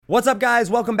What's up, guys?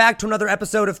 Welcome back to another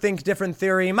episode of Think Different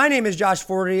Theory. My name is Josh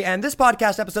Forti, and this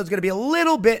podcast episode is going to be a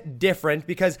little bit different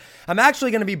because I'm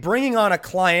actually going to be bringing on a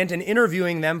client and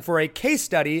interviewing them for a case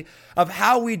study of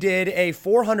how we did a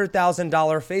 $400,000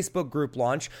 Facebook group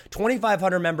launch,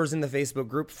 2,500 members in the Facebook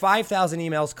group, 5,000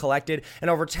 emails collected, and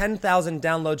over 10,000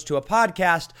 downloads to a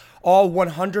podcast, all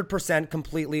 100%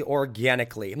 completely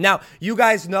organically. Now, you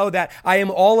guys know that I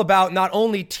am all about not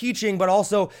only teaching, but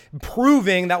also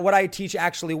proving that what I teach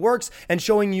actually works and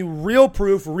showing you real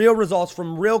proof, real results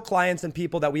from real clients and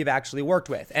people that we've actually worked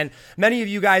with. And many of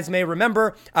you guys may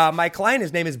remember my client.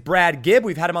 His name is Brad Gibb.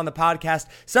 We've had him on the podcast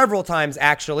several times,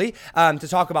 actually, to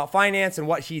talk about finance and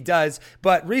what he does.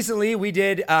 But recently, we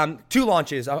did two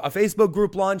launches, a Facebook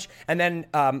group launch, and then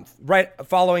right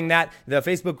following that, the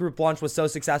Facebook group launch was so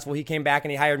successful, he came back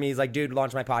and he hired me. He's like, dude,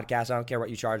 launch my podcast. I don't care what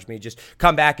you charge me. Just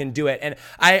come back and do it. And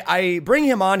I bring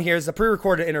him on here as a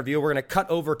pre-recorded interview. We're going to cut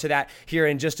over to that here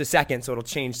in just a second, so it'll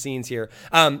change scenes here.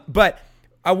 But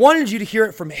I wanted you to hear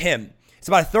it from him. It's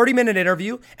about a 30-minute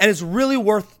interview, and it's really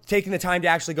worth taking the time to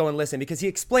actually go and listen because he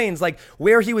explains like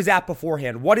where he was at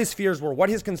beforehand, what his fears were, what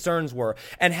his concerns were,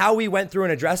 and how we went through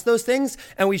and addressed those things.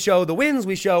 And we show the wins,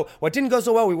 we show what didn't go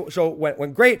so well, we show what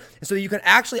went great, so that you can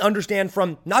actually understand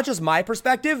from not just my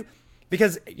perspective,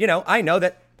 because I know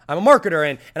that I'm a marketer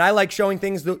and I like showing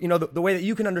things the way that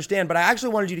you can understand, but I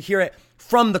actually wanted you to hear it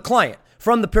from the client,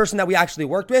 from the person that we actually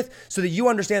worked with, so that you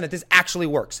understand that this actually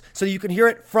works, so that you can hear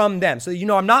it from them, so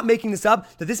that I'm not making this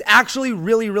up, that this actually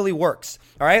really, really works.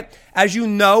 All right. As you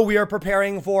know, we are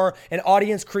preparing for an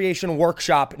audience creation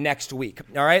workshop next week.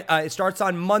 All right. It starts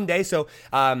on Monday. So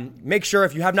make sure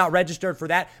if you have not registered for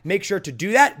that, make sure to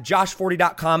do that.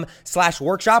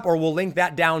 joshforti.com/workshop, or we'll link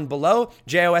that down below.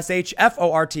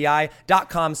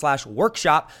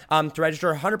 joshforti.com/workshop to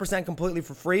register 100% completely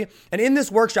for free. And in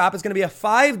this workshop, it's going to be a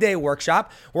 5-day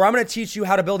workshop where I'm going to teach you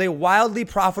how to build a wildly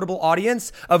profitable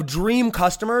audience of dream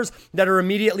customers that are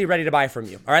immediately ready to buy from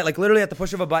you. All right. Like literally at the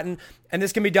push of a button. And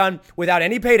this can be done without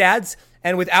any paid ads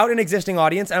and without an existing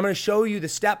audience. And I'm going to show you the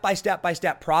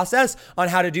step-by-step process on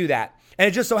how to do that. And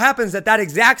it just so happens that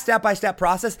exact step-by-step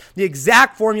process, the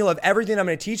exact formula of everything I'm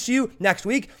going to teach you next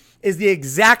week, is the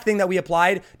exact thing that we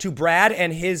applied to Brad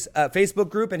and his Facebook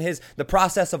group and the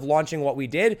process of launching what we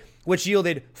did, which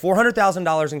yielded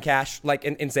 $400,000 in cash, like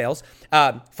in sales,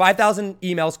 5,000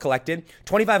 emails collected,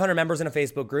 2,500 members in a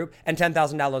Facebook group, and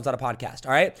 10,000 downloads on a podcast.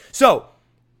 All right. So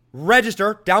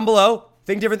register down below.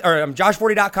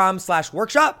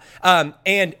 joshforti.com/workshop.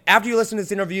 And after you listen to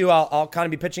this interview, I'll kind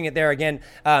of be pitching it there again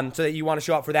so that you want to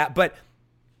show up for that. But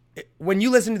when you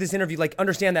listen to this interview, like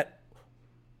understand that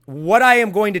what I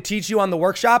am going to teach you on the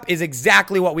workshop is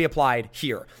exactly what we applied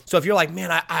here. So if you're like,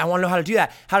 man, I want to know how to do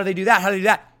that. How do they do that? How do they do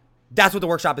that? That's what the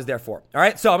workshop is there for. All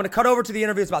right. So I'm going to cut over to the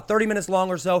interview. It's about 30 minutes long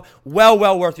or so.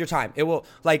 Well worth your time. It will,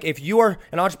 like, if you are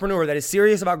an entrepreneur that is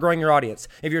serious about growing your audience,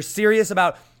 if you're serious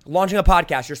about launching a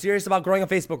podcast, you're serious about growing a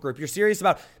Facebook group, you're serious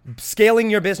about scaling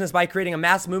your business by creating a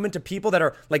mass movement to people that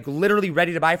are like literally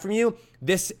ready to buy from you,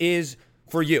 this is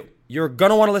for you. You're going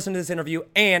to want to listen to this interview,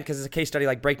 and because it's a case study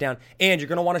like breakdown, and you're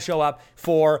going to want to show up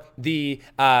for the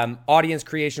audience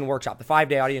creation workshop, the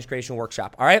 5-day audience creation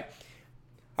workshop. All right.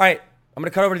 I'm going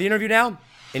to cut over to the interview now.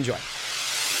 Enjoy.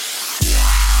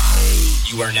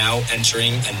 You are now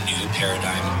entering a new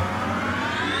paradigm.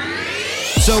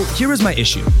 So here is my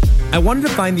issue. I wanted to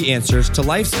find the answers to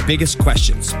life's biggest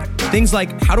questions. Things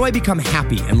like, how do I become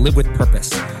happy and live with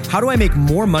purpose? How do I make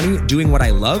more money doing what I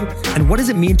love? And what does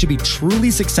it mean to be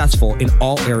truly successful in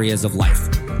all areas of life?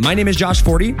 My name is Josh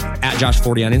Forti, at Josh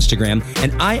Forti on Instagram,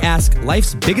 and I ask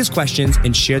life's biggest questions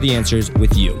and share the answers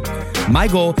with you. My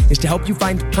goal is to help you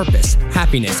find purpose,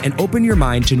 happiness, and open your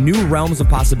mind to new realms of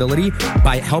possibility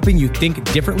by helping you think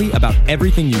differently about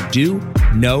everything you do,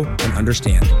 know, and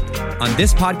understand. On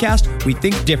this podcast, we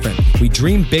think different, we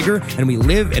dream bigger, and we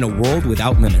live in a world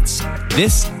without limits.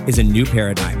 This is a new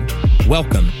paradigm.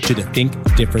 Welcome to the Think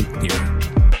Different Theory.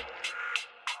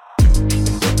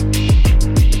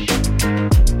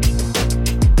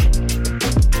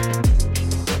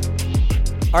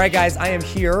 All right, guys, I am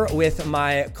here with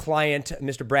my client,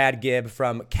 Mr. Brad Gibb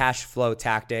from Cashflow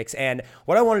Tactics. And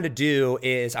what I wanted to do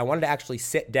is I wanted to actually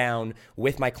sit down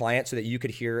with my client so that you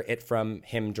could hear it from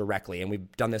him directly. And we've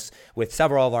done this with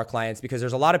several of our clients because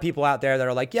there's a lot of people out there that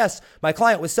are like, yes, my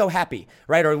client was so happy,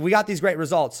 right? Or we got these great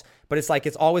results. but it's like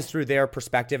it's always through their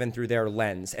perspective and through their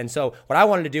lens. And so what I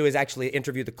wanted to do is actually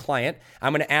interview the client.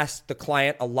 I'm going to ask the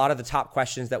client a lot of the top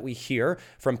questions that we hear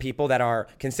from people that are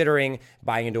considering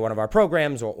buying into one of our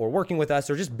programs or working with us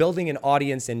or just building an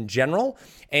audience in general,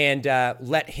 and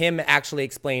let him actually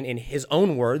explain in his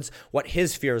own words what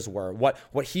his fears were,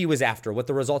 what he was after, what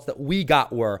the results that we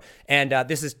got were. And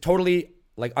this is totally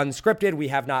like unscripted. We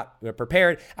have not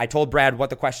prepared. I told Brad what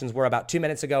the questions were about 2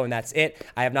 minutes ago, and that's it.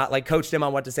 I have not like coached him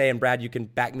on what to say. And Brad, you can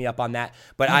back me up on that.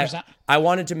 But 100%. I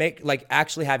wanted to make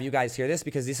actually have you guys hear this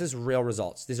because this is real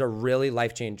results. These are really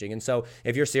life-changing. And so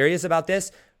if you're serious about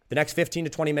this, the next 15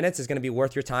 to 20 minutes is going to be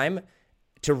worth your time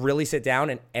to really sit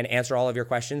down and answer all of your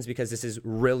questions, because this is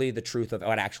really the truth of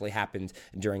what actually happened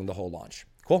during the whole launch.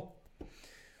 Cool?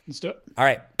 Let's do it. All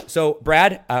right. So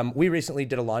Brad, we recently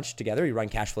did a launch together. You run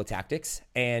Cashflow Tactics,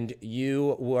 and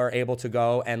you were able to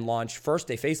go and launch first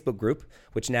a Facebook group,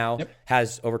 which now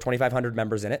has over 2,500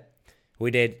 members in it. We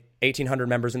did 1,800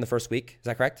 members in the first week. Is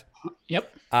that correct?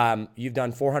 Yep. You've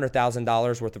done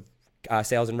 $400,000 worth of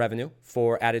sales and revenue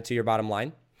added to your bottom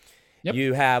line. Yep.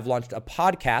 You have launched a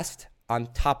podcast on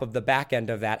top of the back end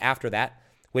of that after that,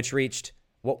 which reached,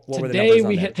 what were the numbers on Today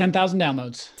we hit 10,000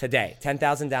 downloads. Today,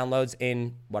 10,000 downloads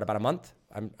in what, about a month?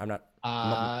 I'm not.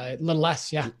 A little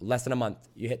less, yeah. Less than a month.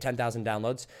 You hit 10,000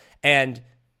 downloads. And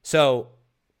so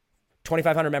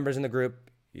 2,500 members in the group,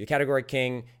 you're category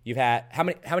king. You've had, how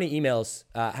many emails,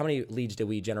 how many leads did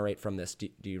we generate from this? Do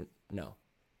you know?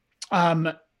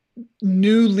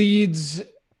 New leads,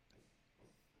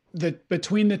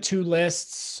 between the two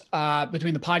lists,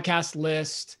 between the podcast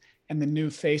list and the new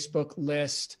Facebook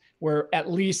list, we're at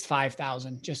least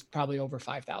 5,000, just probably over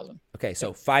 5,000. Okay,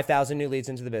 so 5,000 new leads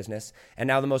into the business. And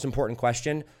now the most important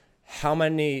question, how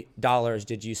many dollars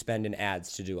did you spend in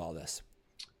ads to do all this?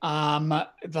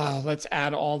 Let's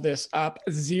add all this up.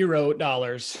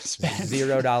 $0 spent.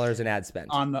 $0 in ad spend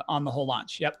on the whole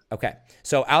launch. Yep. Okay.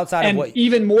 So outside of what,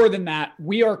 even more than that,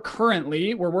 we're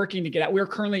working to get out. We're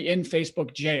currently in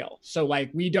Facebook jail. So like,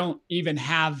 we don't even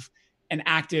have an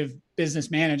active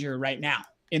business manager right now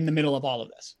in the middle of all of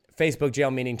this. Facebook jail,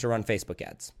 meaning to run Facebook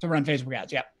ads. To run Facebook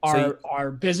ads. Yep.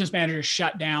 Our business manager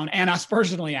shut down, and us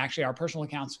personally, actually, our personal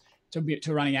accounts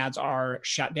to running ads are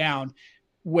shut down,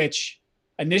 which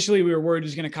initially we were worried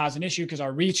was going to cause an issue because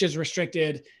our reach is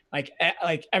restricted. Like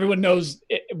everyone knows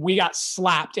we got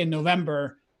slapped in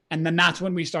November. And then that's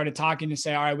when we started talking to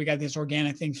say, all right, we got this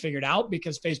organic thing figured out,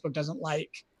 because Facebook doesn't like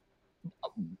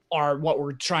what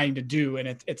we're trying to do. And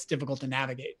it's difficult to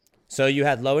navigate. So you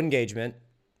had low engagement,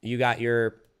 you got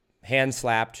your hand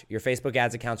slapped, your Facebook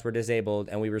ads accounts were disabled,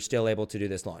 and we were still able to do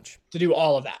this launch. To do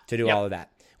all of that. All of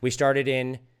that. We started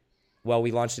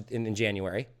we launched it in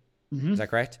January. Mm-hmm. Is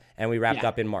that correct? And we wrapped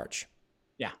up in March.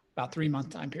 Yeah, about 3-month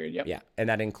time period. Yep. Yeah, and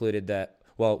that included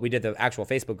we did the actual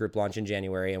Facebook group launch in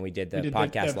January, and we did the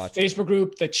podcast launch. Facebook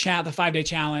group, the 5-day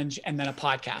challenge, and then a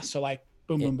podcast. So like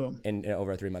boom, boom. In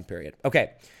over a 3-month period.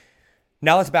 Okay,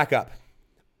 now let's back up.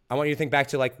 I want you to think back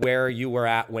to like where you were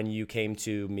at when you came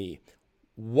to me.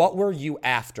 What were you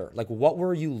after? Like, what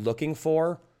were you looking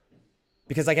for?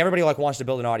 Because like everybody like wants to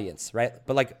build an audience, right?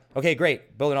 But like, okay,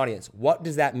 great, build an audience. What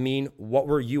does that mean? What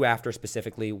were you after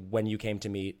specifically when you came to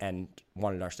me and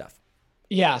wanted our stuff?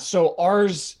 Yeah, so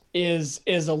ours is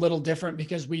a little different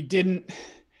because we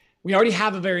already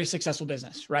have a very successful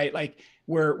business, right? Like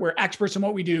we're experts in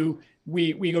what we do.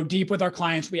 We go deep with our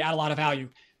clients. We add a lot of value.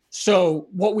 So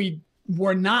what we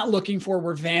were not looking for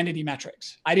were vanity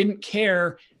metrics. I didn't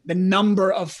care the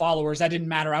number of followers. That didn't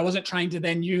matter. I wasn't trying to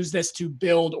then use this to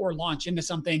build or launch into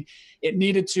something. It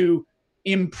needed to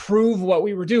improve what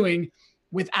we were doing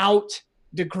without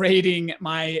degrading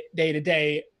my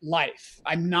day-to-day life.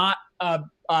 I'm not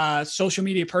a social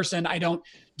media person. I don't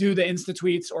do the Insta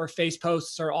tweets or face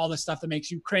posts or all the stuff that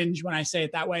makes you cringe when I say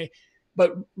it that way.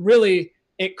 But really,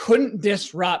 it couldn't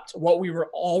disrupt what was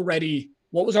already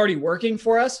working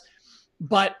for us.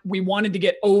 But we wanted to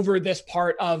get over this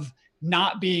part of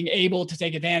not being able to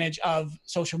take advantage of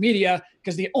social media,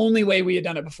 because the only way we had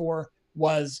done it before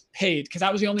was paid, because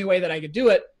that was the only way that I could do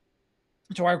it.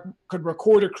 So I could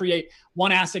record or create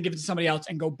one asset, give it to somebody else,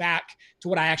 and go back to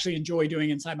what I actually enjoy doing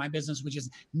inside my business, which is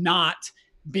not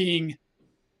being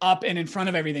up and in front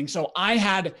of everything. So I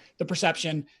had the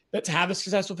perception that to have a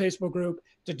successful Facebook group,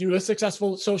 to do a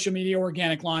successful social media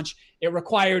organic launch, it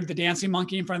required the dancing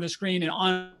monkey in front of the screen and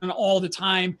on all the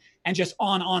time, and just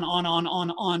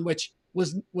on, which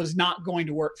was not going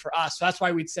to work for us. So that's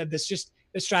why we'd said this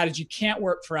strategy can't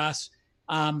work for us.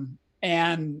 We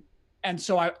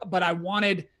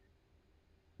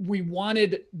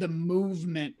wanted the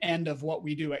movement end of what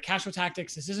we do at Cashflow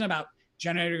Tactics. This isn't about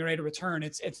generating a rate of return.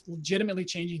 It's legitimately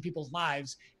changing people's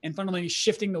lives and fundamentally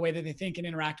shifting the way that they think and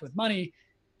interact with money.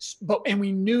 And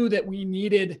we knew that we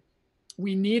needed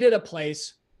a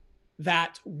place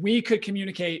that we could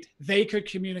communicate, they could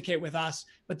communicate with us,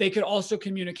 but they could also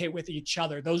communicate with each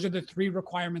other. Those are the 3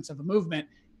 requirements of a movement,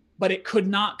 but it could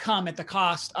not come at the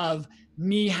cost of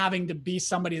me having to be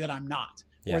somebody that I'm not,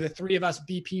 or the 3 of us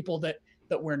be people that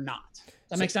we're not.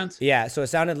 Does that make sense? Yeah. So it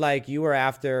sounded like you were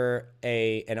after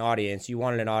an audience. You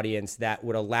wanted an audience that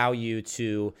would allow you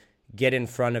to get in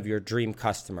front of your dream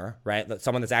customer, right?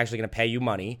 Someone that's actually going to pay you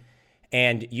money.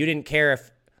 And you didn't care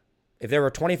if there were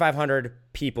 2,500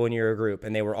 people in your group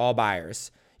and they were all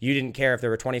buyers. You didn't care if there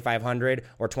were 2,500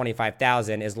 or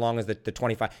 25,000, as long as the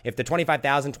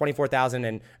 25,000,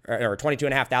 24,000 or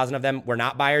 22,500 of them were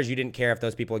not buyers. You didn't care if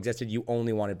those people existed. You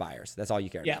only wanted buyers. That's all you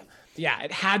cared about. Yeah.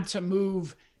 It had to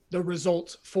move the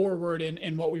results forward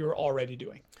in what we were already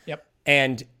doing. Yep.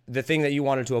 And the thing that you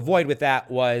wanted to avoid with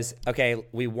that was, okay,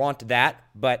 we want that,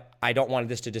 but I don't want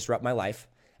this to disrupt my life.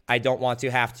 I don't want to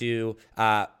have to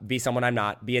be someone I'm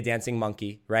not, be a dancing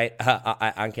monkey, right?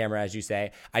 On camera, as you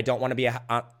say. I don't want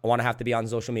to have to be on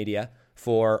social media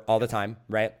for all the time,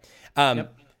 right?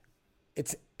 Yep.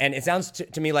 It sounds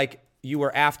to me like you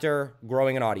were after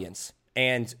growing an audience,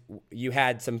 and you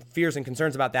had some fears and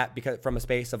concerns about that because from a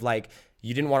space of like,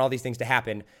 you didn't want all these things to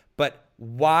happen. But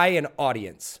why an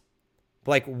audience?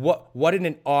 Like what was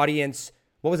an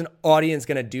audience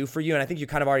going to do for you? And I think you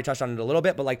kind of already touched on it a little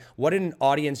bit, but like, what did an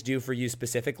audience do for you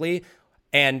specifically?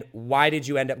 And why did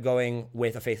you end up going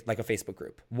with a Facebook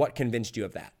group? What convinced you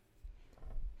of that?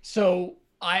 So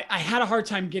I had a hard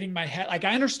time getting my head, like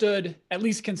I understood, at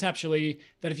least conceptually,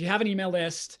 that if you have an email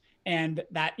list and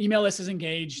that email list is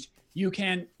engaged, you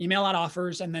can email out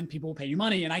offers and then people will pay you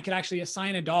money. And I could actually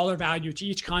assign a dollar value to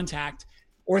each contact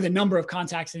or the number of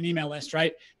contacts in an email list,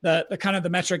 right? The kind of the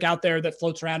metric out there that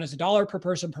floats around is $1 per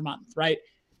person per month, right?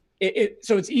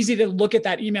 So it's easy to look at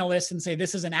that email list and say,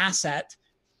 this is an asset.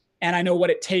 And I know what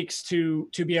it takes to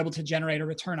be able to generate a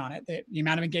return on it, the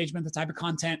amount of engagement, the type of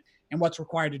content, and what's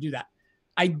required to do that.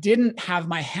 I didn't have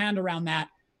my hand around that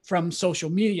from social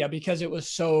media because it was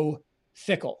so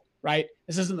fickle, right?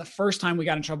 This isn't the first time we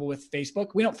got in trouble with Facebook.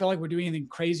 We don't feel like we're doing anything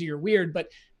crazy or weird, but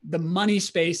the money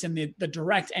space and the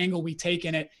direct angle we take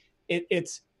in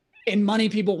it's in money,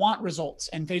 people want results,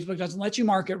 and Facebook doesn't let you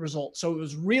market results. So it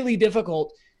was really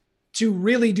difficult to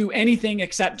really do anything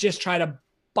except just try to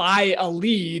buy a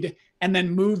lead and then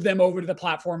move them over to the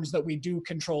platforms that we do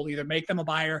control, either make them a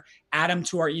buyer, add them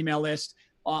to our email list,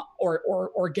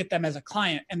 or get them as a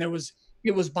client. And it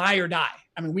was buy or die.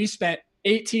 I mean, we spent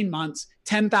 18 months,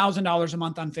 $10,000 a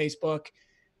month on Facebook,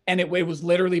 and it was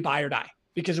literally buy or die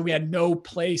because we had no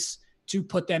place to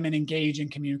put them and engage and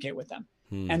communicate with them.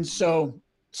 And so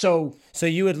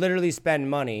you would literally spend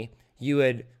money, you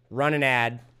would run an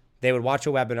ad, they would watch a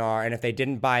webinar, and if they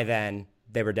didn't buy then,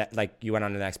 they were like you went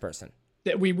on to the next person.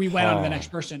 We went on to the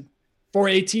next person. For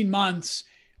 18 months,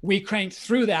 we cranked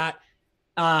through that.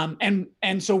 And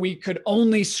so we could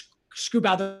only scoop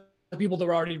out the people that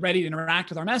were already ready to interact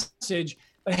with our message,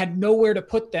 but had nowhere to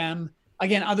put them,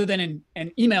 again, other than in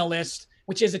an email list,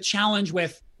 which is a challenge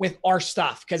with our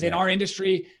stuff. Because in our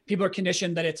industry, people are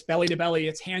conditioned that it's belly to belly,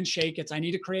 it's handshake, it's I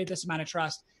need to create this amount of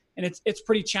trust. And it's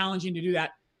pretty challenging to do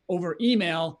that over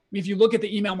email. If you look at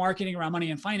the email marketing around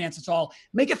money and finance, it's all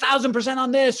make 1,000%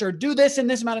 on this or do this in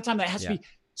this amount of time. That has to be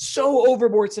so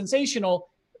overboard sensational.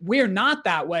 We're not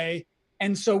that way.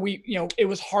 And so it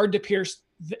was hard to pierce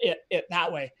it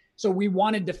that way. So we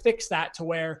wanted to fix that to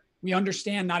where we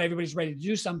understand not everybody's ready to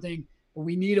do something, but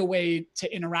we need a way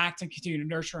to interact and continue to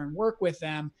nurture and work with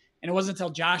them. And it wasn't until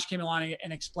Josh came along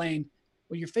and explained,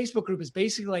 well, your Facebook group is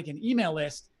basically like an email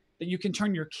list that you can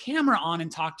turn your camera on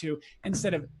and talk to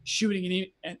instead of shooting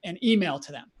an email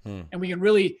to them. And we can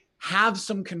really have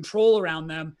some control around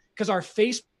them, because our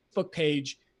Facebook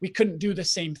page, we couldn't do the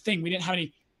same thing. We didn't have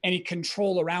any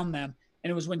control around them.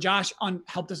 And it was when Josh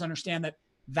helped us understand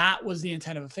that was the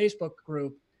intent of a Facebook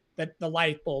group that the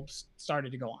light bulbs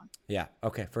started to go on. Yeah.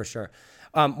 Okay. For sure.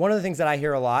 One of the things that I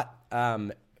hear a lot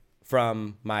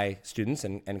from my students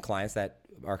and clients that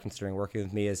are considering working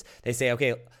with me is they say,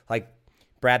 okay, like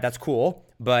Brad, that's cool,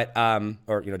 but,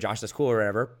 or, Josh, that's cool or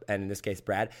whatever. And in this case,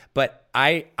 Brad, but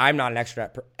I'm not an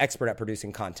expert at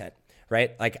producing content,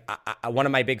 right? Like one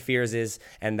of my big fears is,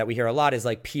 and that we hear a lot, is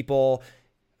like people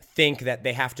think that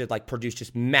they have to like produce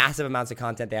just massive amounts of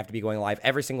content. They have to be going live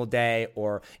every single day,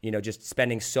 or, just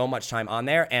spending so much time on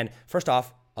there. And first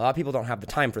off, A lot of people don't have the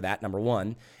time for that, number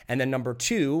one. And then number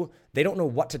two, they don't know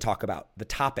what to talk about, the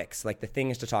topics, like the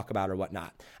things to talk about or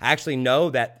whatnot. I actually know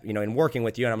that, in working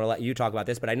with you, and I'm going to let you talk about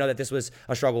this, but I know that this was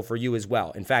a struggle for you as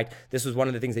well. In fact, this was one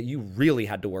of the things that you really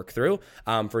had to work through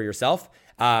for yourself.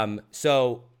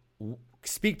 So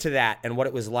speak to that and what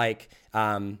it was like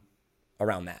around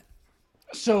that.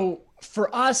 So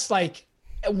for us, like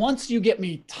once you get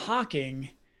me talking,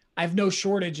 I have no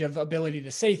shortage of ability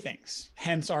to say things,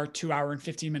 hence our 2 hour and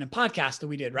 15-minute podcast that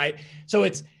we did. Right. So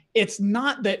it's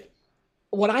not that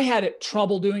what I had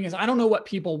trouble doing is I don't know what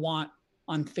people want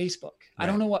on Facebook. Right. I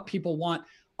don't know what people want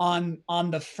on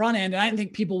the front end. And I didn't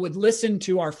think people would listen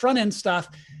to our front end stuff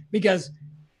because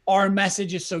our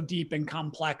message is so deep and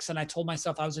complex. And I told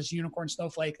myself I was this unicorn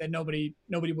snowflake that nobody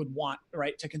would want,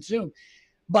 right, to consume.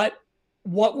 But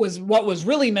what was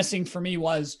really missing for me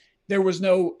was there was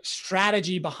no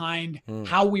strategy behind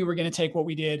how we were going to take what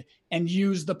we did and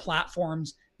use the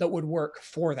platforms that would work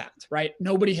for that, right?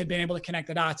 Nobody had been able to connect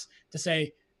the dots to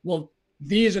say, well,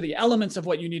 these are the elements of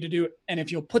what you need to do. And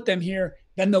if you'll put them here,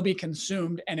 then they'll be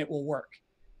consumed and it will work.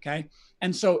 Okay.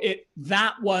 And so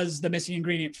that was the missing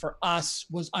ingredient for us,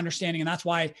 was understanding. And that's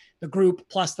why the group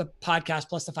plus the podcast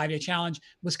plus the 5-day challenge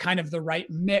was kind of the right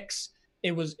mix.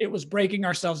 It was breaking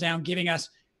ourselves down, giving us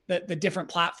the different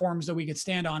platforms that we could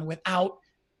stand on without,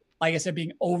 like I said,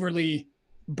 being overly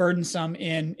burdensome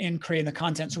in creating the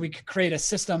content. So we could create a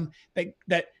system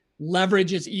that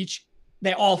leverages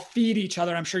they all feed each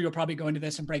other. I'm sure you'll probably go into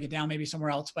this and break it down maybe somewhere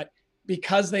else, but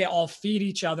because they all feed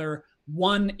each other,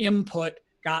 one input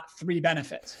got 3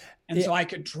 benefits. And so I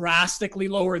could drastically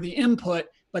lower the input,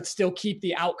 but still keep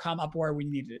the outcome up where we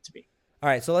needed it to be. All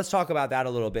right. So let's talk about that a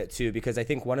little bit too, because I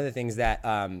think one of the things that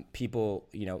people,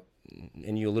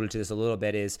 and you alluded to this a little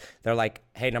bit, is they're like,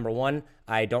 hey, number one,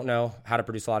 I don't know how to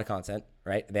produce a lot of content,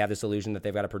 right? They have this illusion that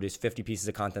they've got to produce 50 pieces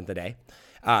of content a day.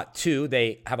 2,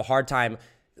 they have a hard time.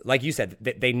 Like you said,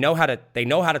 they know how to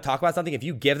talk about something. If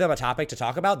you give them a topic to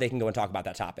talk about, they can go and talk about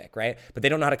that topic, right? But they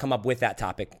don't know how to come up with that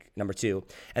topic, number 2.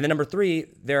 And then number 3,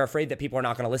 they're afraid that people are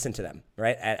not going to listen to them,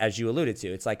 right? As you alluded to,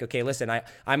 it's like, okay, listen,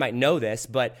 I might know this,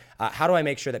 but how do I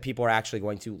make sure that people are actually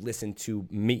going to listen to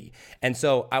me? And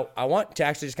so I want to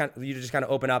actually just kind of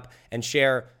open up and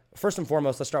share. First and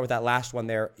foremost, let's start with that last one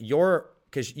there.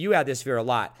 Because you had this fear a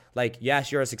lot. Like,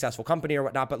 yes, you're a successful company or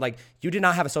whatnot, but like you did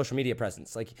not have a social media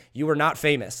presence. Like you were not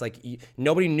famous. Like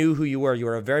nobody knew who you were. You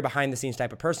were a very behind the scenes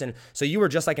type of person. So you were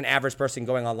just like an average person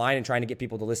going online and trying to get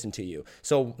people to listen to you.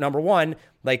 So number one,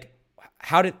 like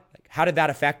how did that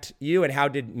affect you, and how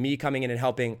did me coming in and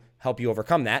help you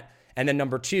overcome that? And then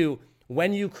number 2,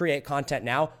 when you create content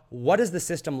now, what does the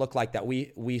system look like that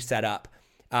we set up?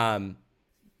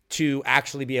 To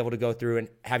actually be able to go through and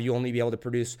have you only be able to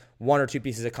produce 1 or 2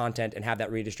 pieces of content and have that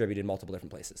redistributed in multiple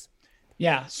different places?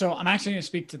 Yeah. So I'm actually going to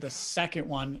speak to the second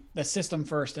one, the system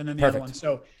first, and then the other one.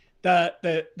 So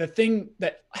the thing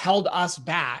that held us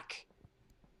back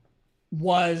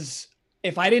was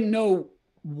if I didn't know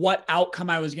what outcome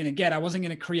I was going to get, I wasn't going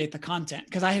to create the content,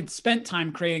 because I had spent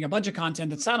time creating a bunch of content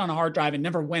that sat on a hard drive and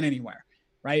never went anywhere.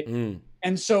 Right.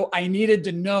 And so I needed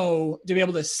to know, to be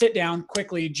able to sit down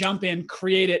quickly, jump in,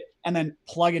 create it, and then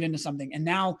plug it into something. And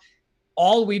now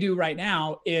all we do right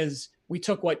now is we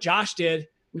took what Josh did,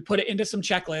 we put it into some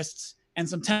checklists and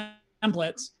some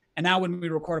templates. And now when we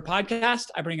record a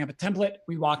podcast, I bring up a template,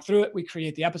 we walk through it, we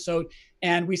create the episode,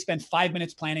 and we spend 5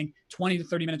 minutes planning, 20 to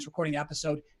 30 minutes recording the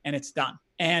episode, and it's done.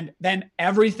 And then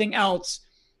everything else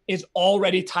is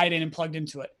already tied in and plugged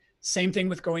into it. Same thing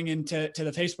with going into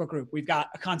the Facebook group. We've got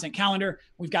a content calendar,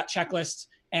 we've got checklists,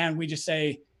 and we just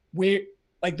say,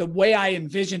 like the way I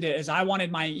envisioned it is I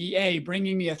wanted my EA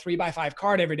bringing me a 3x5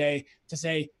 card every day to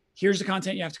say, here's the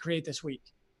content you have to create this week.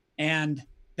 And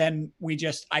then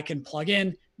I can plug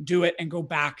in, do it, and go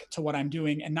back to what I'm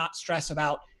doing and not stress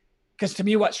about, because to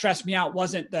me, what stressed me out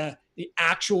wasn't the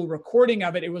actual recording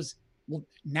of it. It was, well,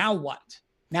 now what?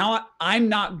 Now I'm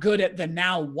not good at the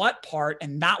now what part.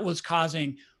 And that was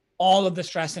causing all of the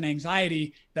stress and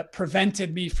anxiety that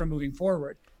prevented me from moving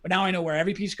forward. But now I know where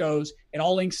every piece goes. It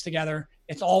all links together.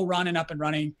 It's all running up and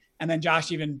running. And then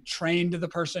Josh even trained the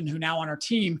person who now on our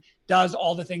team does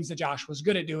all the things that Josh was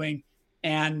good at doing.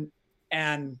 And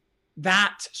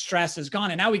that stress is gone.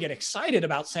 And now we get excited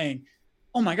about saying,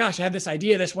 oh my gosh, I had this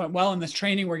idea. This went well in this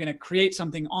training. We're going to create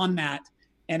something on that.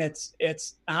 And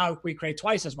it's how we create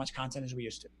twice as much content as we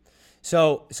used to.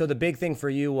 So the big thing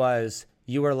for you was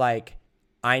you were like,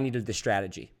 I needed the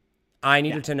strategy. I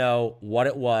needed to know what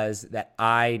it was that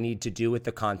I need to do with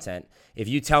the content. If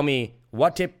you tell me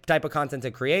what type of content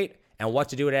to create and what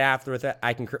to do with it after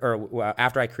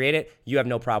I create it, you have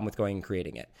no problem with going and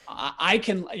creating it. I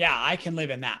can live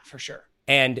in that for sure.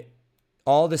 And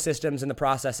all the systems and the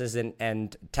processes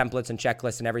and templates and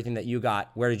checklists and everything that you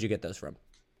got, where did you get those from?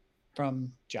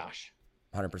 From Josh.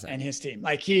 100%. And his team.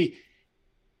 Like be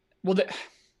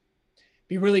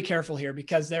really careful here,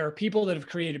 because there are people that have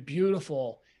created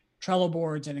beautiful Trello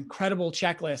boards and incredible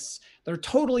checklists. They're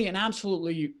totally and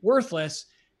absolutely worthless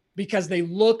because they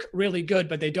look really good,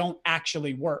 but they don't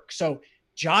actually work. So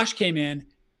Josh came in,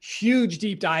 huge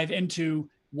deep dive into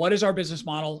what is our business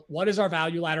model? What is our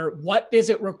value ladder? What is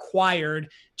it required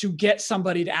to get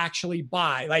somebody to actually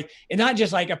buy? Like, and not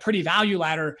just like a pretty value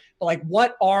ladder, but like,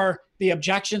 what are the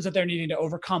objections that they're needing to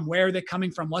overcome? Where are they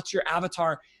coming from? What's your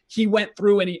avatar? He went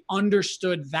through and he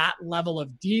understood that level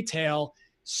of detail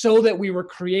so that we were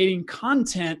creating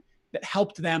content that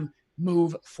helped them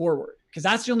move forward. Because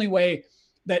that's the only way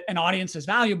that an audience is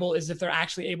valuable, is if they're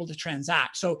actually able to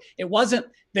transact. So it wasn't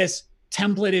this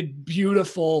templated,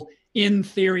 beautiful, in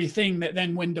theory thing that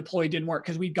then when deployed didn't work,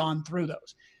 because we'd gone through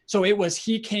those. So it was,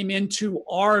 he came into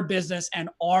our business and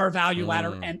our value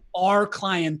ladder and our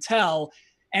clientele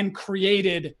and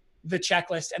created the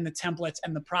checklist and the templates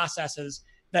and the processes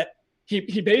that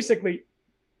he basically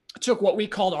took what we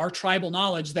called our tribal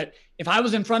knowledge, that if I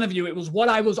was in front of you, it was what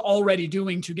I was already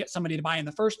doing to get somebody to buy in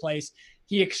the first place.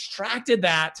 He extracted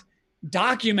that,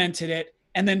 documented it,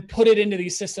 and then put it into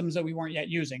these systems that we weren't yet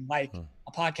using, like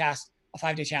a podcast, a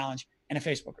 5-day challenge, and a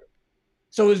Facebook group.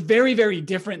 So it was very, very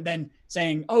different than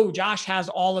saying, oh, Josh has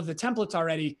all of the templates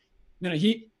already. No,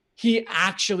 he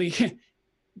actually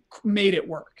made it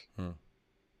work. I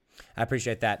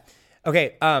appreciate that.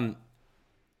 Okay.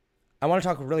 I want to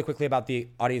talk really quickly about the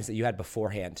audience that you had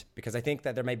beforehand, because I think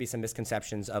that there may be some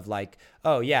misconceptions of like,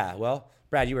 oh yeah, well,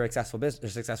 Brad, you were a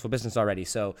successful business already.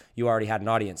 So you already had an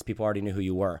audience. People already knew who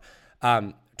you were.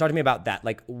 Talk to me about that.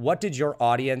 Like, what did your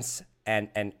audience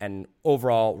and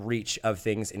overall reach of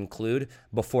things include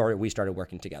before we started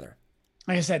working together?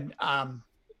 Like I said,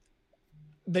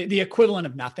 the equivalent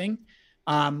of nothing.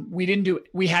 We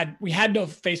had no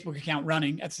Facebook account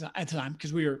running at the time,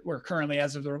 because we're currently,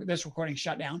 as of this recording,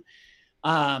 shut down.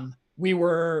 We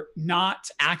were not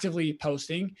actively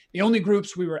posting. The only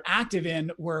groups we were active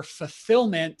in were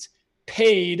fulfillment,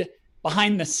 paid,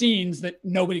 behind the scenes that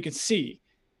nobody could see.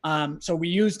 So we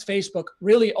used Facebook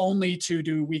really only to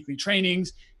do weekly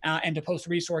trainings and to post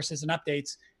resources and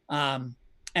updates.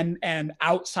 And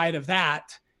outside of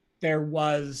that, there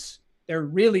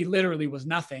really literally was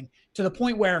nothing, to the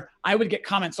point where I would get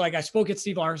comments. So like, I spoke at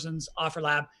Steve Larson's Offer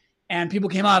Lab, and people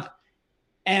came up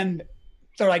and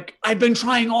they're like, I've been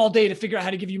trying all day to figure out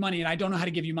how to give you money, and I don't know how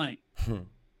to give you money. I'm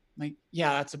like,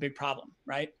 yeah, that's a big problem,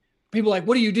 right? People are like,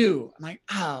 what do you do? I'm like,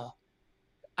 oh,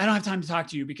 I don't have time to talk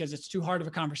to you, because it's too hard of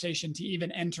a conversation to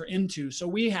even enter into. So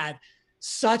we had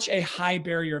such a high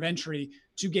barrier of entry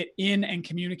to get in and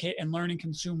communicate and learn and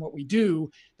consume what we do,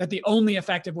 that the only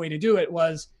effective way to do it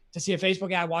was to see a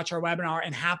Facebook ad, watch our webinar,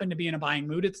 and happen to be in a buying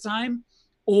mood at the time,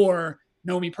 or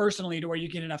know me personally to where you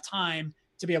get enough time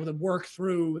to be able to work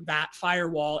through that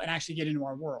firewall and actually get into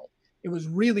our world. It was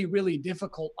really, really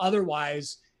difficult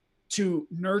otherwise to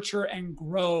nurture and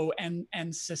grow and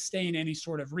sustain any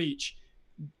sort of reach.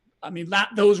 I mean,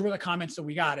 those were the comments that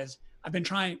we got. Is I've been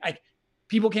trying, like,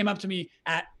 people came up to me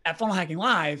at Funnel Hacking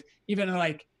Live, even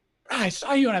like, I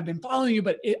saw you and I've been following you,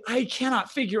 but I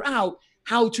cannot figure out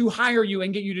how to hire you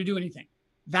and get you to do anything.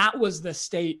 That was the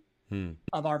state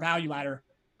of our value ladder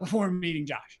before meeting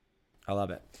Josh. I love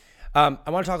it. I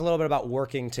want to talk a little bit about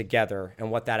working together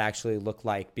and what that actually looked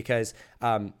like, because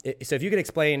so if you could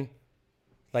explain,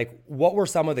 like, what were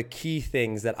some of the key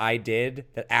things that I did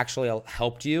that actually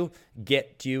helped you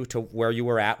get you to where you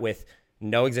were at with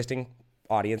no existing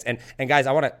audience? And guys,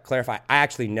 I want to clarify, I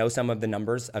actually know some of the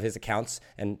numbers of his accounts.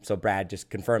 And so Brad, just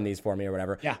confirm these for me or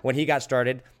whatever. Yeah. When he got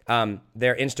started,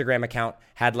 their Instagram account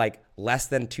had like less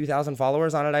than 2,000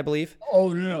 followers on it, I believe.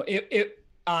 Oh, no.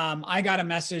 I got a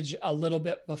message a little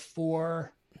bit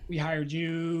before we hired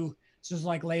you. This was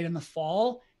like late in the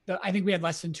fall. I think we had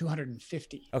less than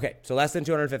 250. Okay. So less than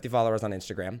 250 followers on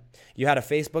Instagram. You had a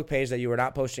Facebook page that you were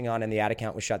not posting on, and the ad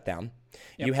account was shut down.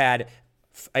 Yep. You had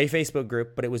a Facebook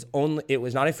group, but it was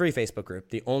not a free Facebook group.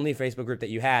 The only Facebook group that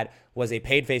you had was a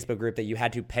paid Facebook group that you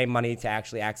had to pay money to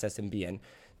actually access and be in.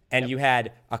 And you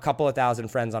had a couple of thousand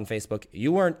friends on Facebook.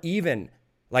 You weren't even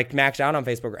like maxed out on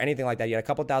Facebook or anything like that. You had a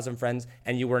couple thousand friends,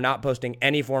 and you were not posting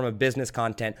any form of business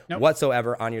content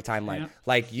whatsoever on your timeline.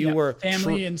 Like you were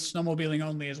family and snowmobiling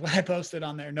only is what I posted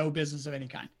on there. No business of any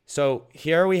kind. So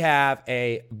here we have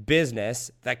a business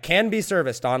that can be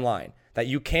serviced online, that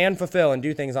you can fulfill and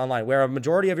do things online, where a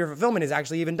majority of your fulfillment is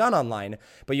actually even done online,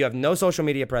 but you have no social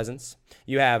media presence,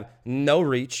 you have no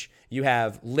reach, you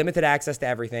have limited access to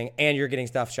everything, and you're getting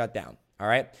stuff shut down. All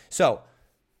right. So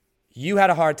you had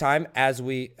a hard time, as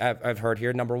I've heard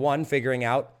here, number one, figuring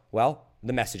out, well,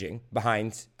 the messaging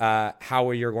behind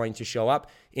how you're going to show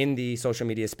up in the social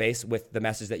media space with the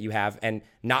message that you have and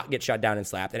not get shut down and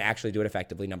slapped and actually do it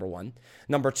effectively, number one.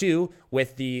 Number two,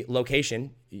 with the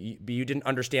location, you didn't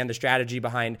understand the strategy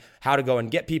behind how to go and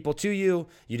get people to you.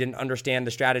 You didn't understand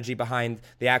the strategy behind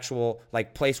the actual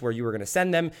place where you were going to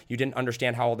send them. You didn't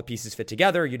understand how all the pieces fit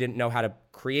together. You didn't know how to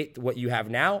create what you have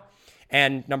now.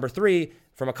 And number three,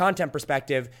 from a content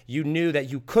perspective, you knew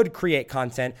that you could create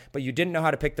content, but you didn't know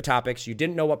how to pick the topics. You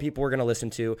didn't know what people were going to listen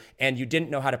to, and you didn't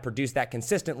know how to produce that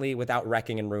consistently without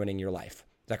wrecking and ruining your life.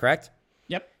 Is that correct?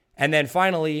 Yep. And then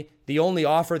finally, the only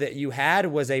offer that you had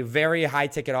was a very high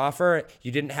ticket offer.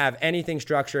 You didn't have anything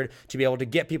structured to be able to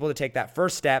get people to take that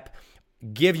first step,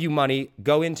 give you money,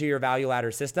 go into your value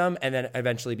ladder system, and then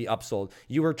eventually be upsold.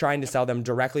 You were trying to sell them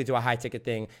directly to a high ticket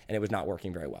thing, and it was not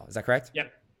working very well. Is that correct?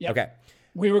 Yep. Okay.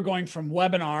 We were going from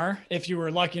webinar, if you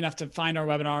were lucky enough to find our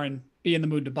webinar and be in the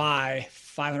mood to buy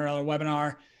 $500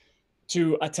 webinar,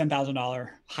 to a $10,000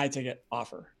 high ticket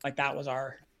offer. That was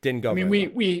our, didn't go.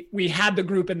 We had the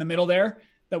group in the middle there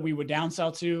that we would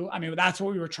downsell to. That's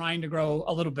what we were trying to grow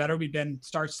a little better. We've been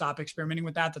stop experimenting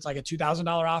with that. That's like a $2,000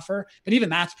 offer, but even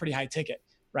that's pretty high ticket,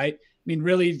 right?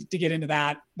 Really to get into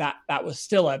that was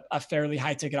still a fairly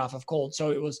high ticket off of cold.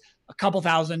 So it was a couple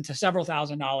thousand to several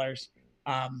 $1,000s.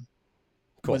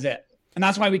 Cool. Was it. And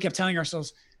that's why we kept telling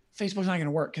ourselves, Facebook's not going to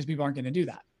work because people aren't going to do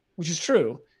that, which is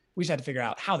true. We just had to figure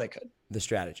out how they could. The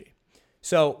strategy.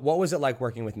 So what was it like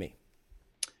working with me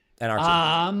and our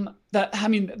team?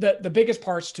 The biggest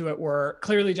parts to it were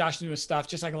clearly Josh knew his stuff,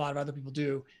 just like a lot of other people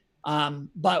do.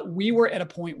 But we were at a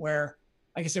point where,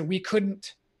 like I said, we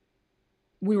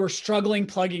were struggling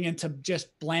plugging into just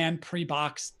bland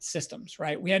pre-boxed systems,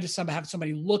 right? We had to have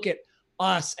somebody look at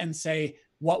us and say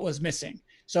what was missing.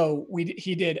 So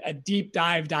he did a deep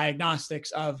dive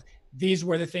diagnostics of these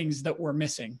were the things that were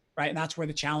missing, right? And that's where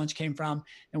the challenge came from.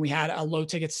 And we had a low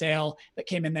ticket sale that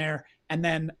came in there and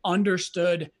then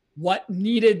understood what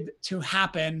needed to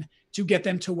happen to get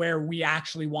them to where we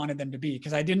actually wanted them to be.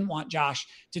 Because I didn't want Josh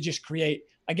to just create,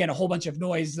 again, a whole bunch of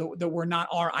noise that were not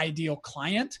our ideal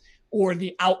client or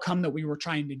the outcome that we were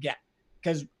trying to get.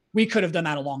 Because we could have done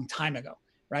that a long time ago,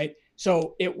 right?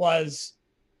 So it was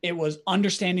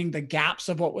understanding the gaps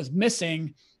of what was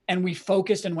missing. And we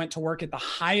focused and went to work at the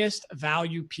highest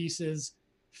value pieces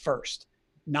first,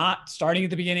 not starting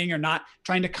at the beginning or not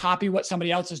trying to copy what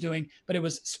somebody else is doing, but it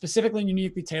was specifically and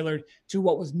uniquely tailored to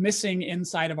what was missing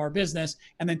inside of our business.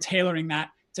 And then tailoring that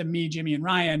to me, Jimmy, and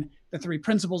Ryan, the three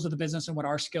principles of the business and what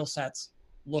our skill sets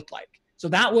looked like. So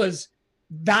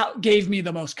that gave me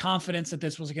the most confidence that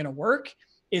this was going to work,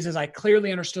 is as I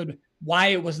clearly understood why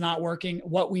it was not working,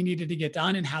 what we needed to get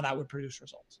done, and how that would produce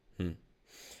results.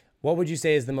 What would you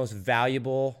say is the most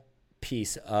valuable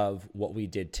piece of what we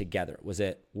did together? Was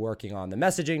it working on the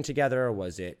messaging together?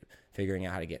 Was it figuring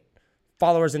out how to get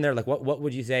followers in there? What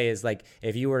would you say is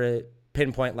if you were to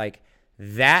pinpoint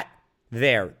that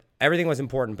there, everything was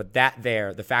important, but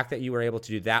the fact that you were able to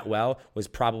do that well was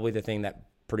probably the thing that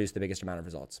produced the biggest amount of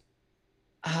results?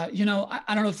 I don't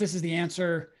know if this is the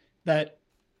answer that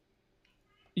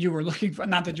you were looking for.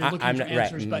 Not that you're looking for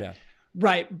answers,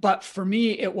 right. But for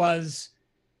me, it was,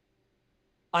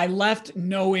 I left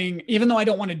knowing, even though I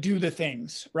don't want to do the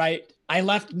things, right? I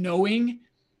left knowing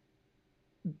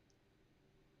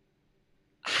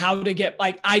how to get,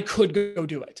 I could go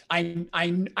do it.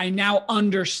 I now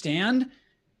understand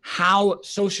how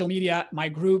social media, my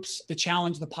groups, the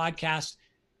challenge, the podcast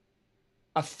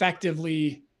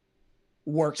effectively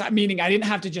works. Meaning I didn't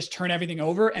have to just turn everything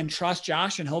over and trust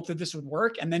Josh and hope that this would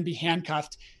work and then be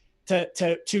handcuffed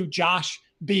to Josh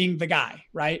being the guy,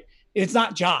 right? It's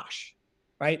not Josh,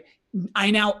 right?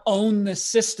 I now own the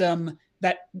system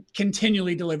that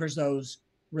continually delivers those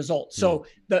results. So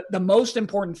the most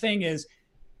important thing is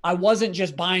I wasn't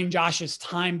just buying Josh's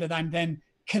time that I'm then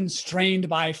constrained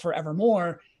by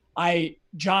forevermore.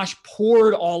 Josh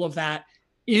poured all of that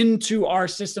into our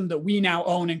system that we now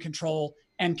own and control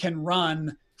and can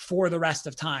run for the rest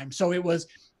of time. So it was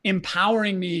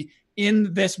empowering me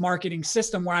in this marketing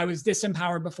system where I was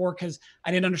disempowered before because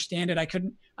I didn't understand it.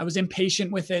 I was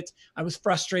impatient with it. I was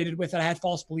frustrated with it. I had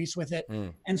false beliefs with it.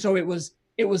 And so it was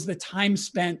the time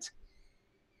spent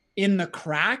in the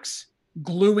cracks,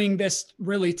 gluing this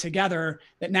really together,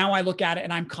 that now I look at it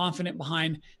and I'm confident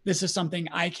behind this is something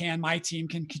my team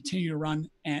can continue to run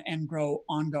and grow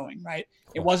ongoing, right?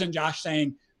 Cool. It wasn't Josh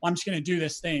saying, well, I'm just going to do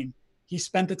this thing. He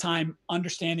spent the time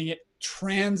understanding it,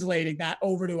 translating that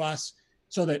over to us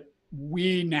so that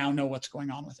we now know what's going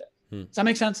on with it. Does that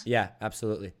make sense? Yeah,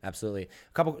 absolutely. Absolutely.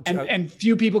 And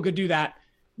few people could do that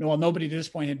nobody to this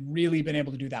point had really been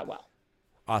able to do that well.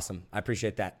 Awesome. I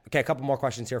appreciate that. Okay. A couple more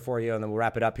questions here for you, and then we'll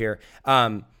wrap it up here.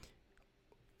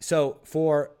 So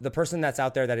for the person that's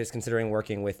out there that is considering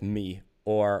working with me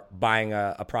or buying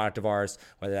a product of ours,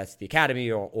 whether that's the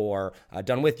Academy or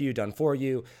done with you, done for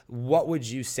you, what would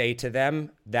you say to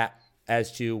them that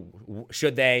as to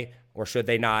should they or should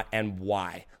they not, and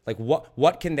why? Like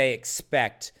what can they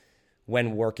expect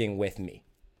when working with me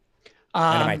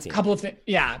and my team? Couple of things.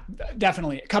 Yeah,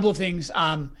 definitely. A couple of things.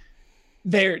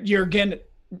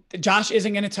 Josh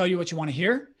isn't going to tell you what you want to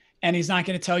hear. And he's not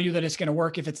going to tell you that it's going to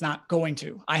work if it's not going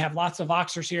to. I have lots of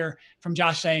Voxers here from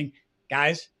Josh saying,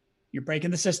 guys, you're breaking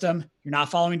the system. You're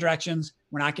not following directions.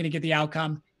 We're not going to get the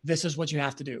outcome. This is what you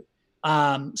have to do.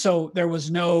 So there was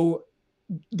no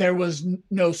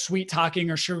sweet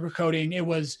talking or sugarcoating.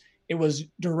 It was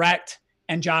direct,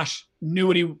 and Josh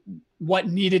knew what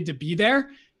needed to be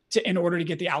there in order to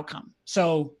get the outcome.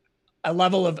 So a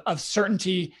level of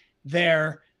certainty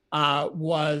there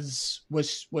was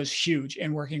huge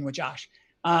in working with Josh.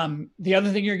 The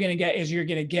other thing you're going to get is you're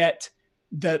going to get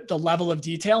the level of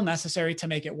detail necessary to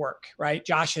make it work, right?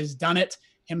 Josh has done it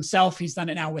himself. He's done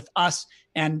it now with us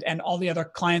and all the other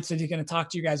clients that he's going to talk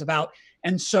to you guys about.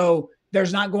 And so there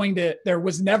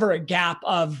was never a gap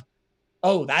of,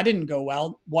 oh, that didn't go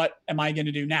well. What am I going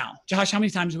to do now? Josh, how many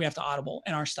times do we have to audible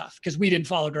in our stuff? Because we didn't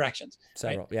follow directions.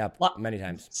 Several. Right? Yeah. Many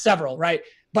times. Several. Right.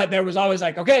 But there was always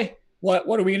like, okay, what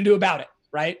are we going to do about it?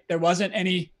 Right. There wasn't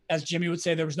any, as Jimmy would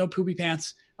say, there was no poopy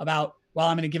pants about, well,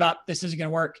 I'm going to give up. This isn't going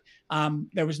to work.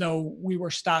 We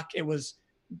were stuck. It was,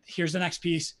 here's the next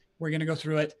piece. We're going to go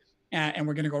through it and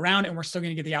we're going to go around and we're still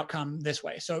going to get the outcome this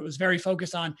way. So it was very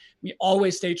focused on, we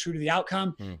always stayed true to the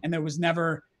outcome. And there was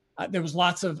never, there was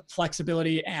lots of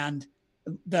flexibility, and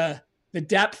the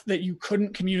depth that you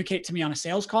couldn't communicate to me on a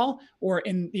sales call or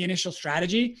in the initial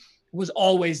strategy was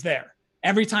always there.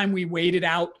 Every time we waited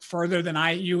out further than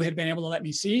you had been able to let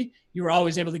me see, you were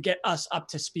always able to get us up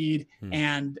to speed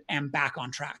and back on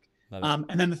track.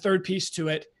 And then the third piece to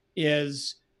it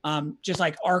is just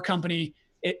like our company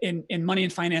in money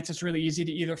and finance, it's really easy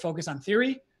to either focus on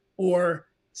theory or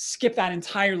skip that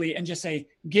entirely and just say,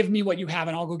 give me what you have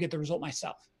and I'll go get the result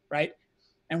myself. Right.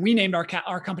 And we named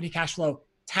our company Cash Flow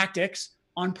Tactics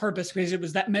on purpose because it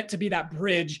was meant to be that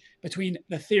bridge between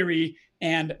the theory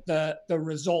and the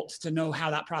results to know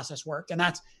how that process worked. And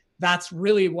that's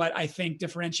really what I think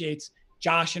differentiates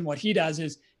Josh and what he does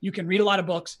is you can read a lot of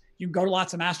books, you can go to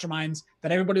lots of masterminds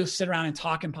that everybody will sit around and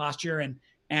talk and posture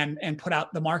and put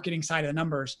out the marketing side of the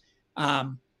numbers.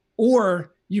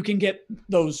 Or you can get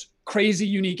those crazy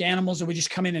unique animals that would just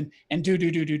come in and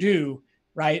do,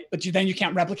 right? But then you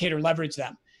can't replicate or leverage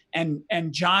them.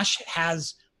 And Josh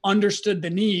has understood the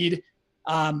need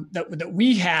that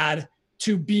we had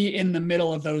to be in the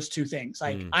middle of those two things.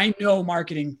 Like I know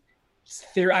marketing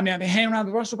theory. I mean, I've been hanging around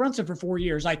with Russell Brunson for 4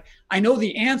 years. Like I know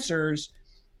the answers,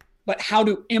 but how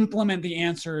to implement the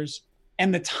answers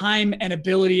and the time and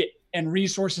ability and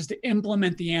resources to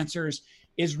implement the answers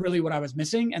is really what I was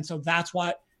missing. And so that's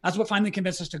what finally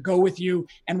convinced us to go with you.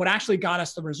 And what actually got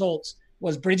us the results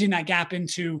was bridging that gap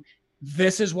into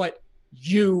this is what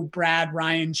you, Brad,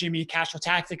 Ryan, Jimmy, Cash Flow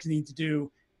Tactics need to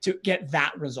do to get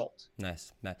that result.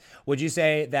 Nice. Would you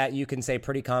say that you can say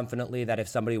pretty confidently that if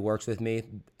somebody works with me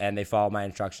and they follow my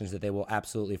instructions, that they will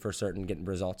absolutely for certain get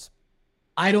results?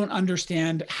 I don't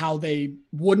understand how they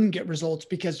wouldn't get results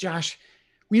because, Josh,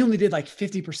 we only did like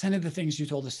 50% of the things you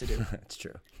told us to do. That's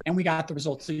true. And we got the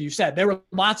results that you said. There were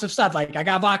lots of stuff. Like I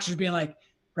got Voxers being like,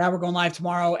 Brad, we're going live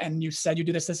tomorrow. And you said you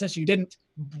do this. You didn't.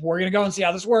 We're going to go and see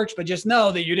how this works. But just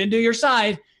know that you didn't do your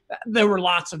side. There were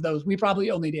lots of those. We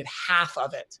probably only did half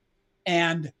of it.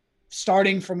 And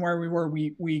starting from where we were,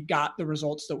 we got the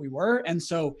results that we were. And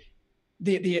so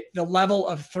the level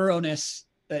of thoroughness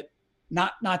that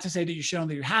not to say that you should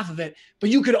only do half of it, but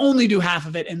you could only do half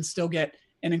of it and still get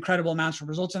an incredible amount of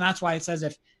results. And that's why it says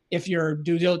if you're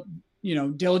diligent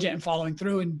and following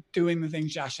through and doing the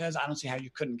things Josh says, I don't see how you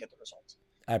couldn't get the results.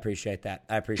 I appreciate that.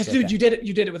 Because dude, you did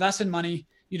it with us in money.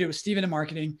 You did it with Steven in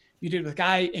marketing. You did it with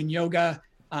Guy in yoga.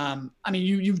 I mean,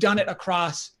 you've done it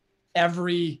across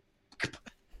every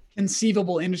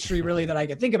conceivable industry really that I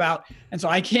could think about. And so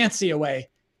I can't see a way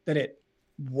that it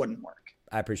wouldn't work.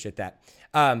 I appreciate that.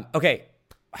 Okay.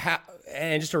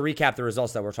 And just to recap the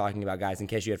results that we're talking about, guys, in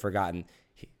case you had forgotten,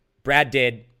 Brad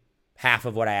did half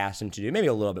of what I asked him to do, maybe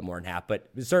a little bit more than half, but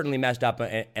certainly messed up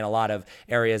in a lot of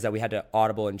areas that we had to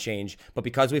audible and change. But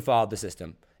because we followed the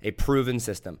system, a proven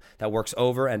system that works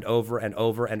over and over and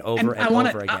over and over and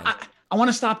over again. I want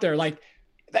to stop there. Like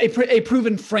a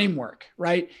proven framework,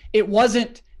 right? It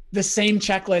wasn't the same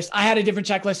checklist. I had a different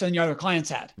checklist than your other clients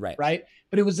had, right?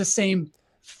 But it was the same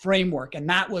framework. And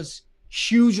that was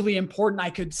hugely important. I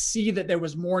could see that there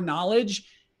was more knowledge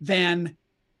than,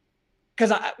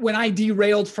 because when I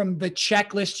derailed from the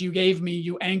checklist you gave me,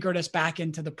 you anchored us back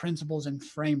into the principles and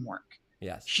framework.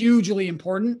 Yes. Hugely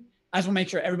important. I just want to make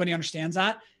sure everybody understands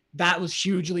that. That was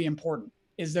hugely important,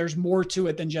 is there's more to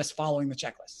it than just following the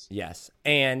checklist. Yes.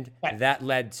 And that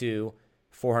led to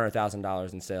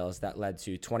 $400,000 in sales. That led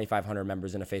to 2,500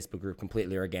 members in a Facebook group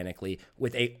completely organically,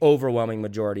 with a overwhelming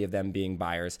majority of them being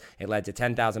buyers. It led to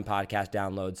 10,000 podcast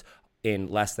downloads in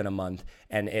less than a month.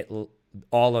 And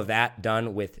all of that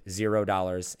done with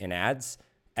 $0 in ads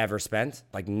ever spent,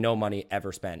 like no money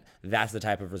ever spent. That's the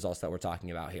type of results that we're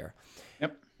talking about here.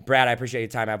 Yep. Brad, I appreciate your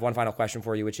time. I have one final question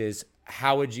for you, which is,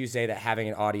 how would you say that having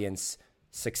an audience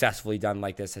successfully done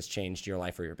like this has changed your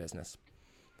life or your business?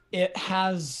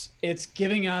 It's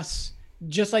giving us,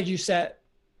 just like you said,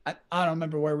 I don't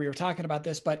remember where we were talking about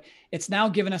this, but it's now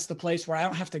given us the place where I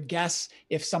don't have to guess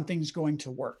if something's going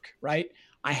to work, right?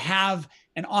 I have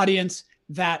an audience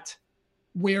that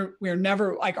we're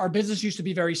never, like, our business used to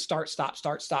be very start, stop.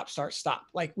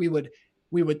 Like we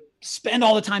would spend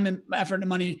all the time and effort and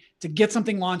money to get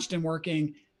something launched and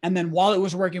working. And then while it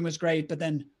was working, it was great. But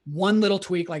then one little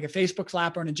tweak, like a Facebook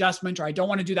slap or an adjustment, or I don't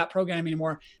want to do that program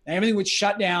anymore, and everything would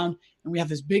shut down and we have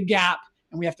this big gap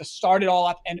and we have to start it all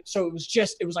up. And so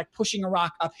it was like pushing a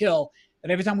rock uphill,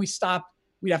 that every time we stopped,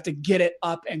 we'd have to get it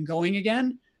up and going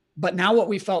again. But now what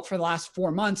we felt for the last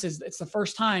 4 months is it's the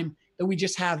first time that we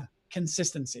just have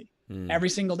consistency every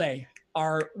single day.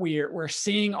 We're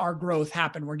seeing our growth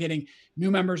happen. We're getting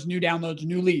new members, new downloads,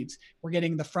 new leads. We're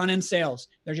getting the front end sales.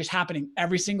 They're just happening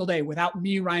every single day without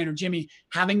me, Ryan, or Jimmy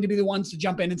having to be the ones to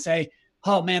jump in and say,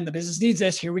 oh man, the business needs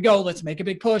this. Here we go. Let's make a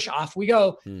big push. Off we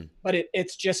go. But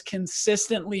it's just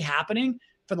consistently happening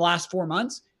for the last 4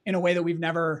 months in a way that we've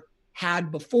never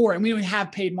had before. And we don't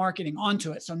have paid marketing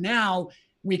onto it. So now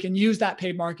we can use that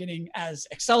paid marketing as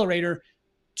accelerator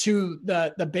to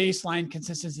the baseline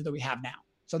consistency that we have now.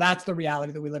 So that's the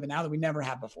reality that we live in now that we never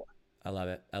have before. I love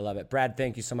it. Brad,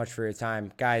 thank you so much for your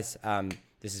time. Guys,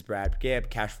 this is Brad Gibb.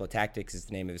 Cashflow Tactics is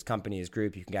the name of his company, his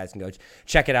group. You guys can go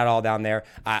check it out all down there.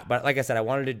 But like I said, I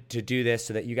wanted to do this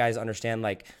so that you guys understand,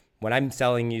 like, when I'm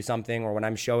selling you something or when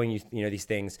I'm showing you, these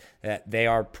things, that they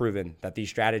are proven, that these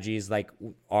strategies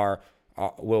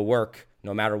will work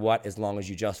no matter what, as long as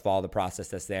you just follow the process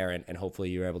that's there. And hopefully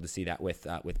you're able to see that with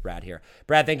Brad here.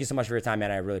 Brad, thank you so much for your time,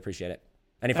 man. I really appreciate it.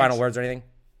 Any final words or anything?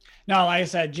 No, like I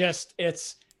said, just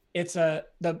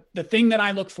the thing that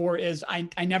I look for is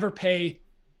I never pay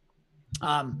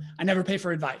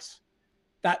for advice.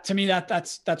 That, to me,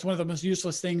 that's one of the most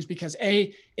useless things, because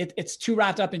it's too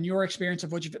wrapped up in your experience of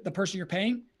the person you're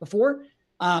paying before.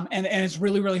 And it's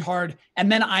really, really hard.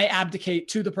 And then I abdicate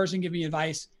to the person giving me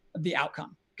advice of the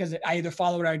outcome, because I either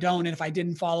follow it or I don't. And if I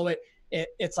didn't follow it,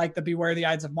 it's like the beware the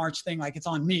Ides of March thing. Like, it's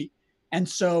on me. And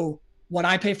so what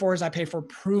I pay for is I pay for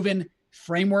proven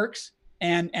frameworks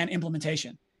and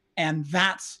implementation. And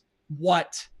that's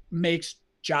what makes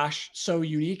Josh so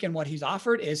unique. And what he's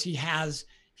offered is he has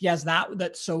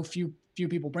that so few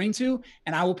people bring to,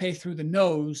 and I will pay through the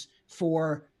nose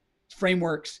for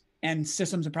frameworks and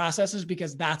systems and processes,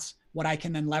 because that's what I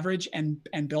can then leverage and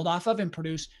build off of and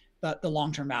produce the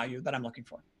long-term value that I'm looking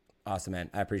for. Awesome, man.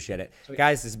 I appreciate it. Sweet.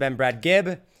 Guys, this has been Brad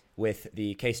Gibb with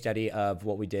the case study of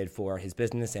what we did for his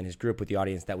business and his group with the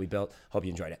audience that we built. Hope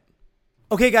you enjoyed it.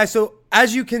 Okay, guys, so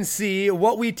as you can see,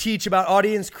 what we teach about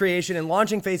audience creation and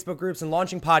launching Facebook groups and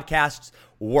launching podcasts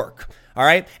work, all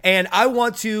right? And I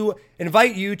want to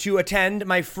invite you to attend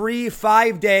my free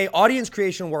 5-day audience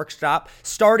creation workshop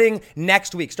starting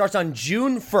next week. Starts on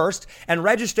June 1st, and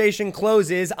registration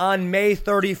closes on May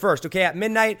 31st, okay? At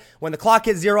midnight, when the clock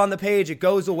hits 0 on the page, it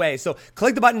goes away. So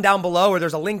click the button down below, or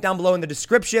there's a link down below in the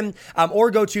description, or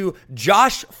go to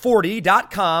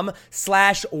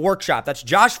josh40.com/workshop. That's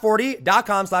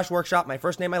josh40.com/workshop, my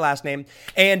first name, my last name.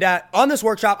 And on this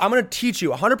workshop, I'm going to teach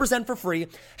you 100% for free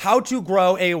how to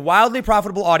grow a wildly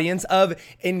profitable audience of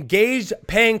engaged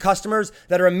paying customers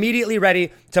that are immediately ready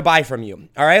to buy from you.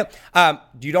 All right.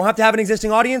 You don't have to have an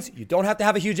existing audience. You don't have to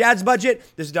have a huge ads budget.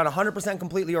 This is done 100%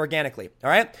 completely organically. All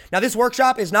right. Now, this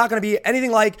workshop is not going to be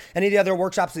anything like any of the other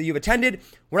workshops that you've attended.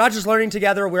 We're not just learning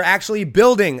together. We're actually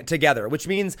building together, which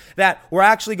means that we're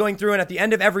actually going through, and at the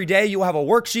end of every day, you will have a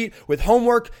worksheet with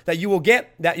homework that you will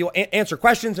get, that you'll answer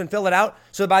questions and fill it out.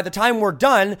 So by the time we're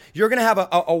done, you're going to have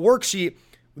a worksheet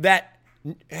that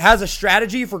has a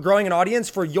strategy for growing an audience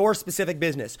for your specific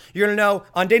business. You're going to know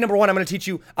on day number 1, I'm going to teach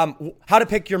you how to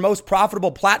pick your most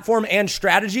profitable platform and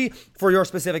strategy for your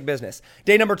specific business.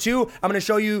 Day number 2, I'm going to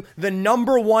show you the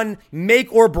number 1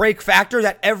 make or break factor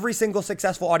that every single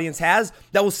successful audience has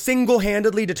that will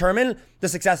single-handedly determine the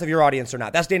success of your audience or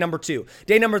not. That's day number 2.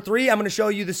 Day number 3, I'm going to show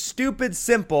you the stupid,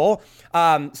 simple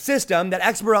system that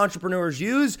expert entrepreneurs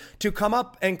use to come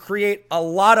up and create a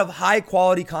lot of high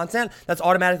quality content that's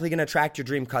automatically going to attract your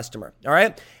dream customer. All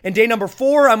right. And day number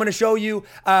 4, I'm going to show you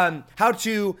how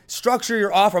to structure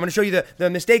your offer. I'm going to show you the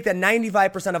mistake that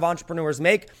 95% of entrepreneurs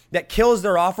make that kills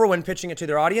their offer when pitching it to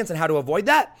their audience and how to avoid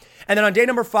that. And then on day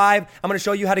number 5, I'm going to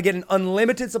show you how to get an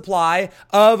unlimited supply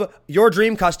of your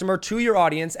dream customer to your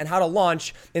audience and how to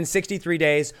launch in 63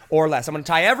 days or less. I'm going to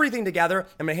tie everything together.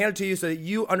 I'm going to hand it to you so that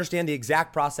you understand the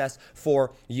exact process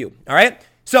for you. All right.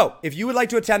 So if you would like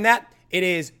to attend that, it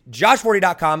is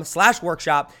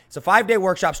joshforti.com/workshop. It's a 5-day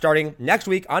workshop starting next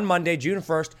week on Monday, June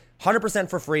 1st, 100%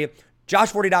 for free.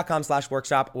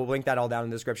 joshforti.com/workshop. We'll link that all down in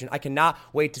the description. I cannot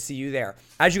wait to see you there.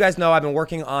 As you guys know, I've been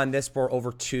working on this for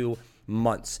over 2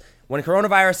 months. When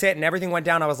coronavirus hit and everything went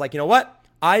down, I was like, you know what?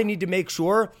 I need to make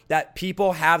sure that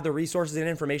people have the resources and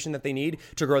information that they need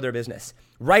to grow their business.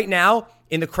 Right now,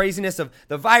 in the craziness of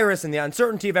the virus and the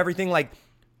uncertainty of everything, like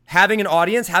having an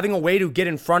audience, having a way to get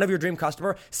in front of your dream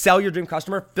customer, sell your dream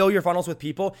customer, fill your funnels with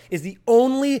people is the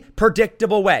only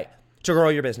predictable way to grow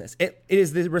your business. It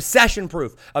is the recession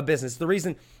proof of business. The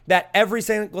reason that every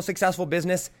single successful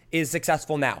business is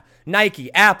successful now.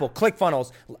 Nike, Apple,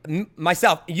 ClickFunnels,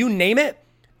 myself, you name it,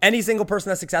 any single person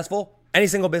that's successful, any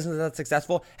single business that's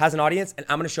successful has an audience, and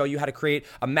I'm going to show you how to create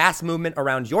a mass movement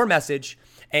around your message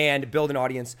and build an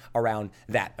audience around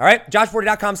that. All right,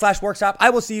 joshforti.com/workshop. I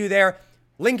will see you there.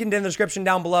 Link in the description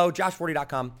down below,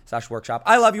 joshforti.com/workshop.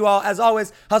 I love you all. As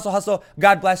always, hustle, hustle.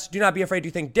 God bless. Do not be afraid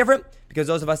to think different, because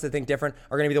those of us that think different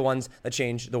are going to be the ones that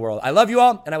change the world. I love you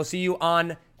all, and I will see you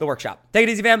on the workshop. Take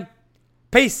it easy, fam.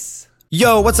 Peace.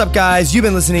 Yo, what's up, guys? You've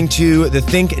been listening to the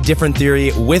Think Different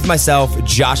Theory with myself,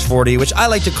 Josh Forti, which I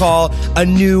like to call a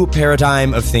new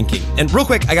paradigm of thinking. And real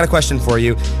quick, I got a question for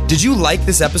you. Did you like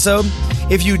this episode?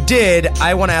 If you did,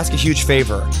 I want to ask a huge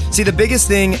favor. See, the biggest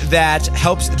thing that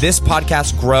helps this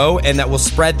podcast grow and that will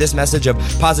spread this message of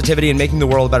positivity and making the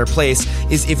world a better place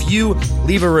is if you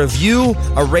leave a review,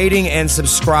 a rating, and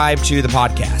subscribe to the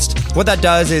podcast. What that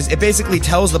does is it basically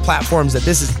tells the platforms that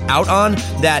this is out on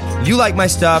that you like my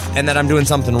stuff and that I'm doing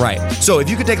something right. So if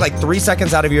you could take like 3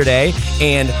 seconds out of your day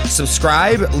and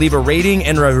subscribe, leave a rating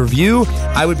and a review,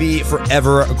 I would be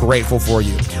forever grateful for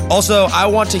you. Also, I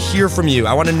want to hear from you.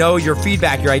 I want to know your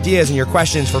feedback, your ideas, and your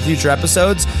questions for future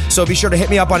episodes. So be sure to hit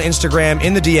me up on Instagram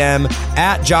in the DM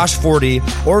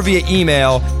 @JoshForti or via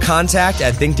email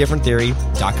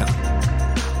contact@thinkdifferenttheory.com.